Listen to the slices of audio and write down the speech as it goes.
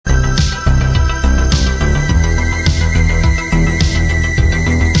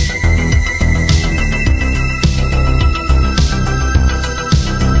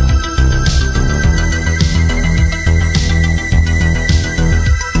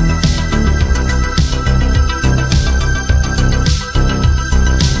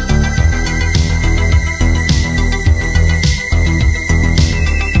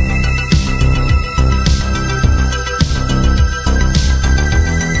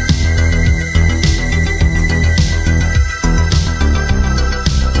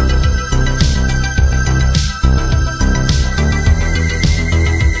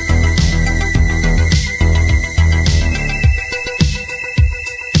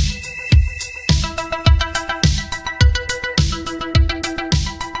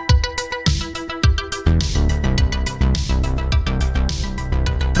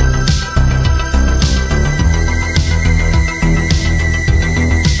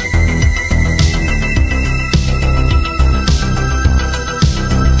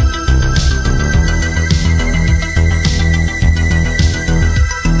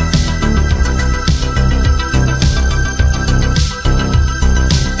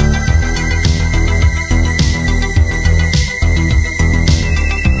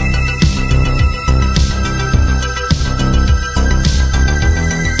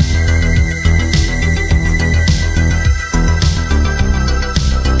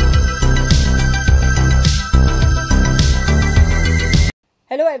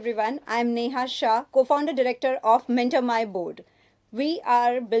Hello everyone, I'm Neha Shah, co-founder director of MentorMyBoard. We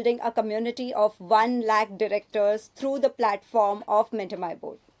are building a community of 1 lakh directors through the platform of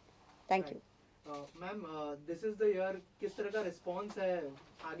MentorMyBoard. Thank you. Ma'am this is the year किस तरह का response है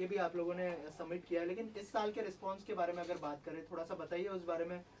आगे भी आप लोगों ने submit किया है लेकिन इस साल के रिस्पांस के बारे में अगर बात करें थोड़ा सा बताइए उस बारे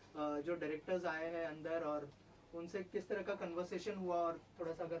में जो डायरेक्टर्स आए हैं अंदर और उनसे किस तरह का कन्वर्सेशन हुआ और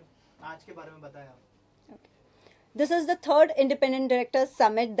थोड़ा सा अगर आज के बारे में बताएं आप. This is the third Independent Directors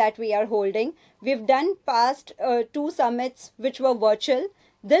Summit that we are holding. We've done past 2 summits which were virtual.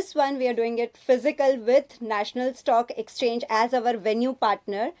 This one we are doing it physical with National Stock Exchange as our venue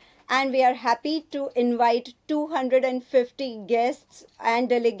partner. And we are happy to invite 250 guests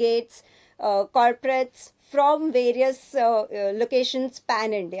and delegates, corporates from various locations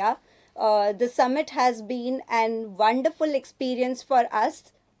pan-India. The summit has been a wonderful experience for us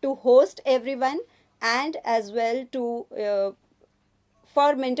to host everyone and as well to for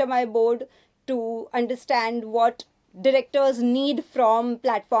MentorMyBoard to understand what directors need from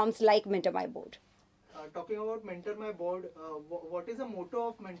platforms like MentorMyBoard. Talking about MentorMyBoard, what is the motto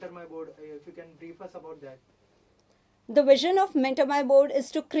of MentorMyBoard? If you can brief us about that. The vision of MentorMyBoard is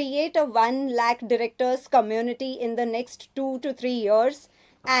to create a 1 lakh directors community in the next 2 to 3 years,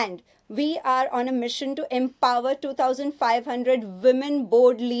 and we are on a mission to empower 2,500 women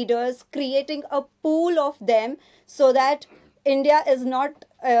board leaders, creating a pool of them so that India is not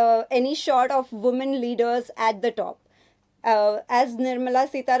any short of women leaders at the top. As Nirmala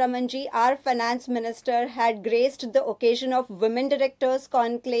Sitharamanji, our finance minister, had graced the occasion of Women Directors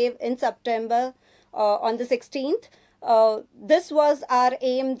Conclave in September on the 16th, this was our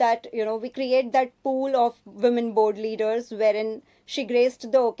aim that, we create that pool of women board leaders wherein she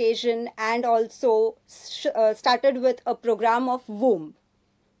graced the occasion and also started with a program of WOM,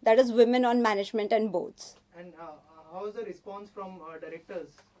 that is Women on Management and Boards. And how is the response from directors?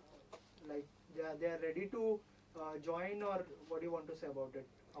 Like they are ready to join, or what do you want to say about it?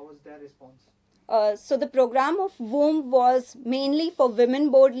 How was their response? So the program of WOM was mainly for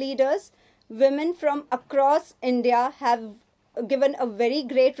women board leaders. Women from across India have given a very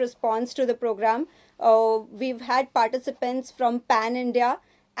great response to the program. We've had participants from Pan India,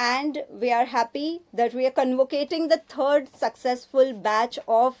 and we are happy that we are convocating the 3rd successful batch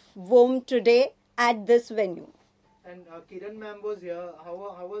of WOM today at this venue. And Kiran ma'am was here.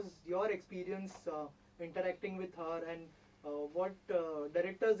 How was your experience interacting with her, and what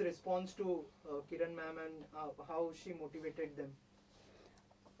directors' response to Kiran ma'am, and how she motivated them?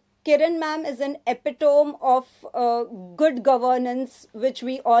 Kiran ma'am is an epitome of good governance, which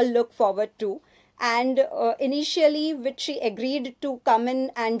we all look forward to. And initially, which she agreed to come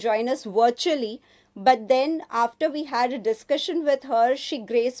in and join us virtually. But then after we had a discussion with her, she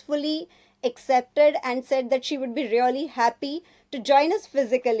gracefully accepted and said that she would be really happy to join us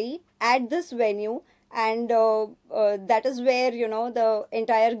physically at this venue. And that is where, the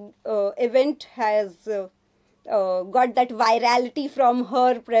entire event has got that virality from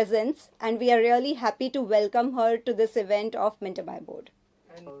her presence, and we are really happy to welcome her to this event of MentorMyBoard.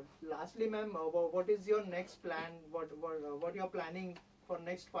 And lastly, ma'am, what is your next plan? What you are planning for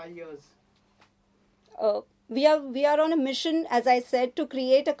next 5 years? We are on a mission, as I said, to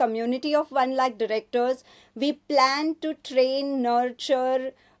create a community of 1 lakh directors. We plan to train,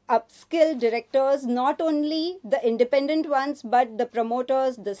 nurture, upskill directors, not only the independent ones, but the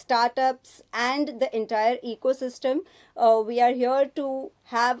promoters, the startups, and the entire ecosystem. We are here to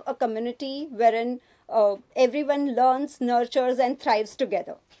have a community wherein everyone learns, nurtures, and thrives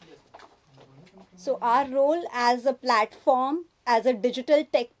together. So our role as a platform, as a digital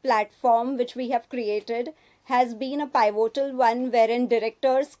tech platform which we have created, has been a pivotal one wherein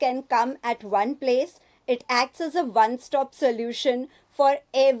directors can come at one place. It acts as a one-stop solution for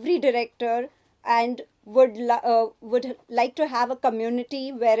every director, and would like to have a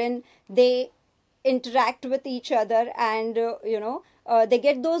community wherein they interact with each other, and they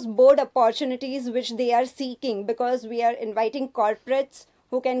get those board opportunities which they are seeking, because we are inviting corporates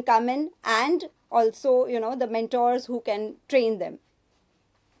who can come in, and also the mentors who can train them.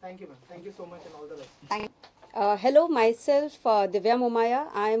 Thank you, ma'am. Thank you so much, and all the best. Thank you. Hello, myself Divya Momaya.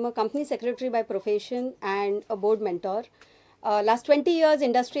 I am a company secretary by profession and a board mentor. Last 20 years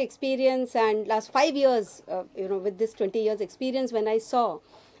industry experience, and last 5 years, with this 20 years experience, when I saw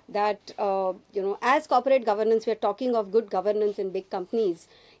that, as corporate governance, we are talking of good governance in big companies.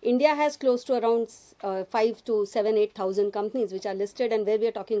 India has close to around 5 to 7, 8,000 companies which are listed and where we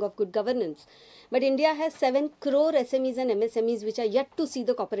are talking of good governance. But India has 7 crore SMEs and MSMEs which are yet to see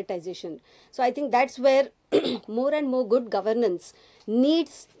the corporatization. So I think that's where more and more good governance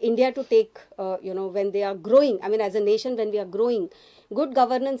needs India to take, when they are growing. I mean, as a nation, when we are growing, good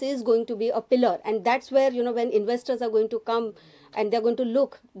governance is going to be a pillar. And that's where, when investors are going to come and they're going to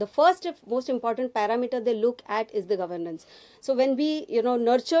look, the first most important parameter they look at is the governance. So when we,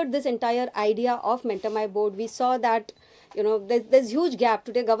 nurtured this entire idea of MentorMyBoard, we saw that, there's huge gap.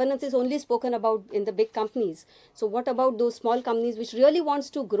 Today, governance is only spoken about in the big companies. So what about those small companies which really wants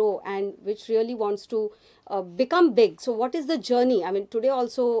to grow and which really wants to become big? So what is the journey? I mean, today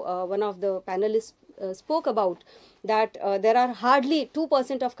also one of the panelists spoke about that there are hardly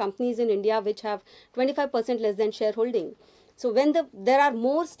 2% of companies in India which have 25% less than shareholding. So when there are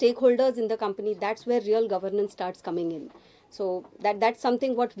more stakeholders in the company, that's where real governance starts coming in. So that's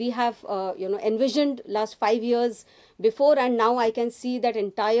something what we have envisioned last 5 years before, and now I can see that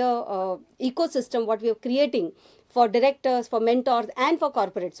entire ecosystem what we are creating for directors, for mentors, and for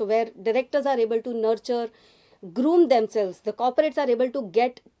corporates. So where directors are able to nurture, groom themselves, the corporates are able to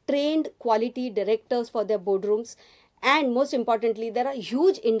get trained quality directors for their boardrooms. And most importantly, there are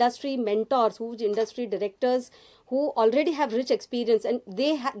huge industry mentors, huge industry directors who already have rich experience, and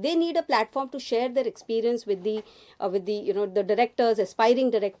they need a platform to share their experience with the the directors, aspiring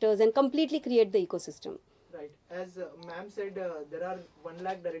directors, and completely create the ecosystem. Right. As ma'am said, there are 1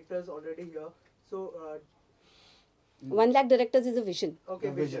 lakh directors already here. So 1 lakh directors is a vision. Okay,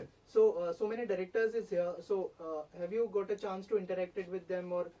 vision. So so many directors is here. So have you got a chance to interact with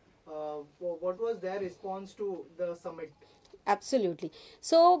them, or what was their response to the summit? Absolutely.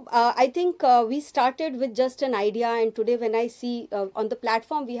 So I think we started with just an idea, and today when I see on the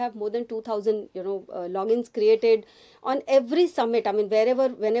platform we have more than 2,000 logins created on every summit. I mean,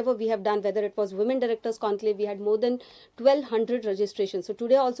 whenever we have done, whether it was Women Directors Conclave, we had more than 1,200 registrations. So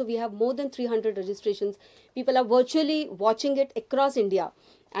today also we have more than 300 registrations. People are virtually watching it across India.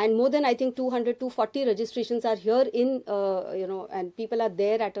 And more than, I think, 200 to 240 registrations are here in, and people are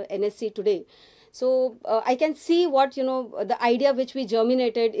there at NSC today. So I can see what, the idea which we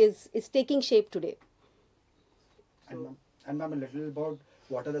germinated is taking shape today. And ma'am, a little about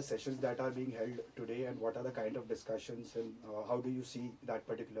what are the sessions that are being held today and what are the kind of discussions, and how do you see that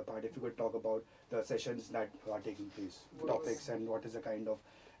particular part? If you could talk about the sessions that are taking place, topics, and what is the kind of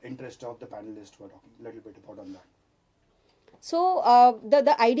interest of the panelists who are talking a little bit about on that. So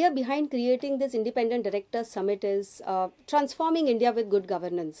the idea behind creating this Independent Directors Summit is transforming India with good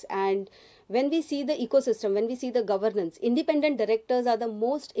governance. And when we see the ecosystem, when we see the governance, independent directors are the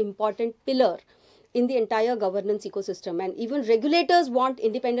most important pillar in the entire governance ecosystem. And even regulators want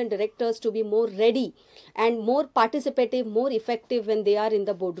independent directors to be more ready and more participative, more effective when they are in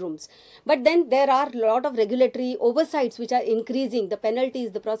the boardrooms. But then there are a lot of regulatory oversights which are increasing, the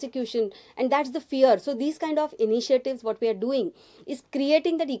penalties, the prosecution, and that's the fear. So these kind of initiatives, what we are doing is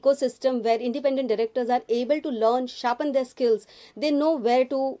creating that ecosystem where independent directors are able to learn, sharpen their skills. They know where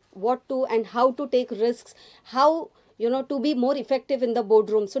to, what to, and how to take risks, how to be more effective in the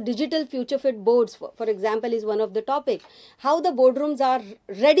boardroom. So digital future fit boards, for example, is one of the topic. How the boardrooms are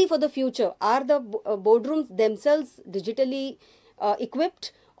ready for the future. Are the boardrooms themselves digitally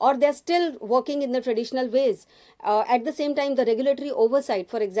equipped, or they're still working in the traditional ways? At the same time, the regulatory oversight,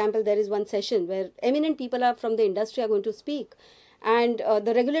 for example, there is one session where eminent people are from the industry are going to speak. And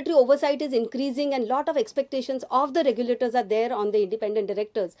the regulatory oversight is increasing, and lot of expectations of the regulators are there on the independent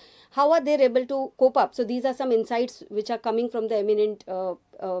directors. How are they able to cope up? So these are some insights which are coming from the eminent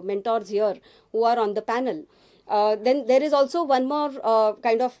mentors here who are on the panel. Then there is also one more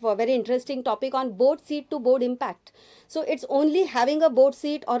kind of very interesting topic on board seat to board impact. So it's only having a board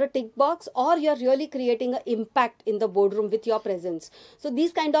seat or a tick box, or you're really creating an impact in the boardroom with your presence. So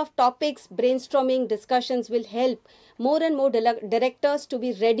these kind of topics, brainstorming, discussions will help more and more directors to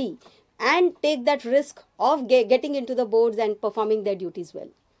be ready and take that risk of getting into the boards and performing their duties well.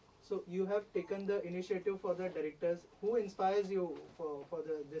 So you have taken the initiative for the directors. Who inspires you for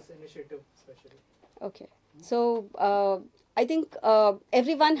this initiative especially? Okay. So I think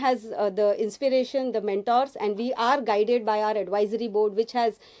everyone has the inspiration, the mentors, and we are guided by our advisory board, which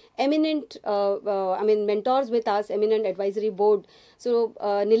has eminent, mentors with us, eminent advisory board. So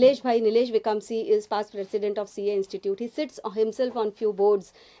Nilesh Vikamsi is past president of CA Institute. He sits himself on few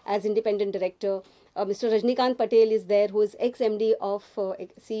boards as independent director. Mr. Rajnikant Patel is there, who is ex-MD of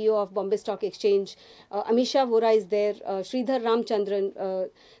CEO of Bombay Stock Exchange. Amisha Vora is there. Sridhar Ramchandran,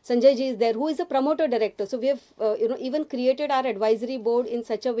 Sanjay ji is there, who is a promoter director. So we have, even created our advisory board in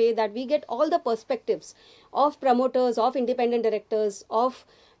such a way that we get all the perspectives of promoters, of independent directors, of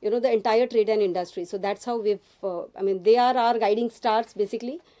the entire trade and industry. So that's how we've. They are our guiding stars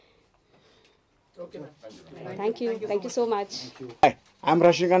basically. Okay, ma'am. Thank you. Thank you so much. Hi, I'm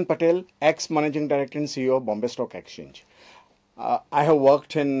Rajnikant Patel, ex-Managing Director and CEO of Bombay Stock Exchange. I have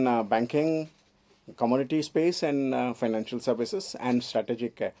worked in banking, commodity space and financial services and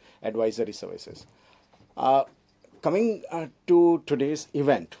strategic advisory services. Coming to today's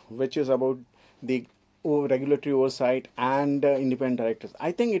event, which is about the regulatory oversight and independent directors,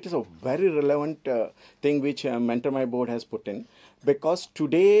 I think it is a very relevant thing which MentorMyBoard has put in, because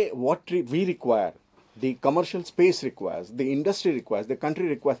today what we require, the commercial space requires, the industry requires, the country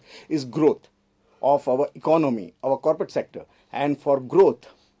requires is growth of our economy, our corporate sector. And for growth,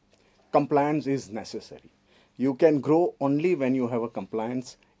 compliance is necessary. You can grow only when you have a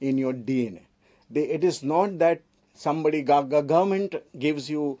compliance in your DNA. It is not that somebody, government gives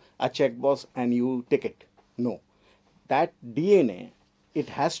you a checkbox and you take it. No. That DNA, it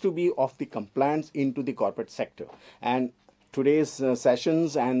has to be of the compliance into the corporate sector. And today's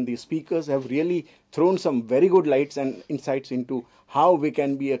sessions and the speakers have really thrown some very good lights and insights into how we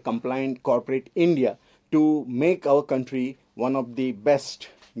can be a compliant corporate India to make our country one of the best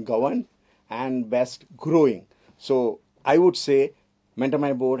governed and best growing. So I would say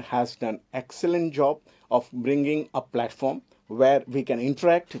MentorMyBoard has done excellent job of bringing a platform where we can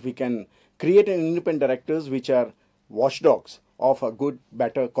interact, we can create an independent directors which are watchdogs of a good,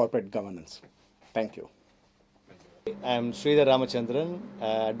 better corporate governance. Thank you. I am Sridhar Ramachandran,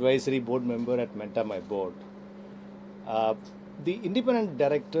 advisory board member at MentorMyBoard. The independent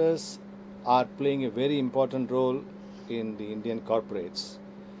directors are playing a very important role in the Indian corporates,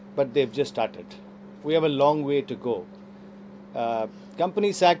 but they've just started. We have a long way to go.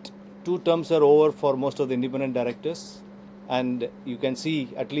 Companies Act 2 terms are over for most of the independent directors, and you can see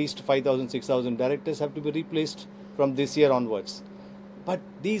at least 5,000, 6,000 directors have to be replaced from this year onwards. But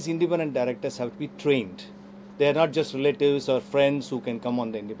these independent directors have to be trained. They are not just relatives or friends who can come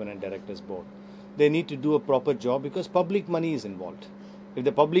on the independent directors board. They need to do a proper job because public money is involved. If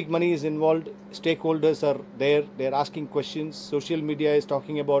the public money is involved, stakeholders are there, they're asking questions, social media is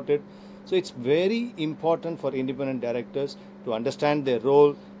talking about it. So it's very important for independent directors to understand their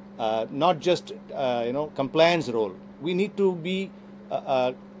role, not just compliance role. We need to be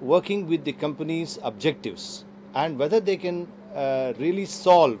working with the company's objectives and whether they can really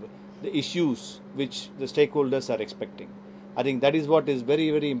solve the issues which the stakeholders are expecting. I think that is what is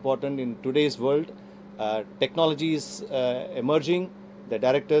very, very important in today's world. Technology is emerging. The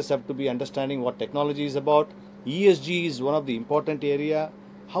directors have to be understanding what technology is about. ESG is one of the important area.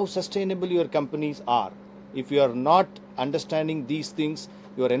 How sustainable your companies are. If you are not understanding these things,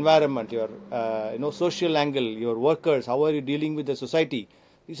 your environment, your social angle, your workers, how are you dealing with the society?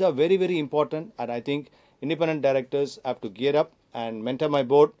 These are very, very important, and I think independent directors have to gear up, and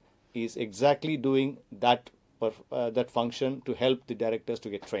MentorMyBoard is exactly doing that function to help the directors to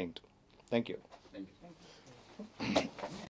get trained. Thank you.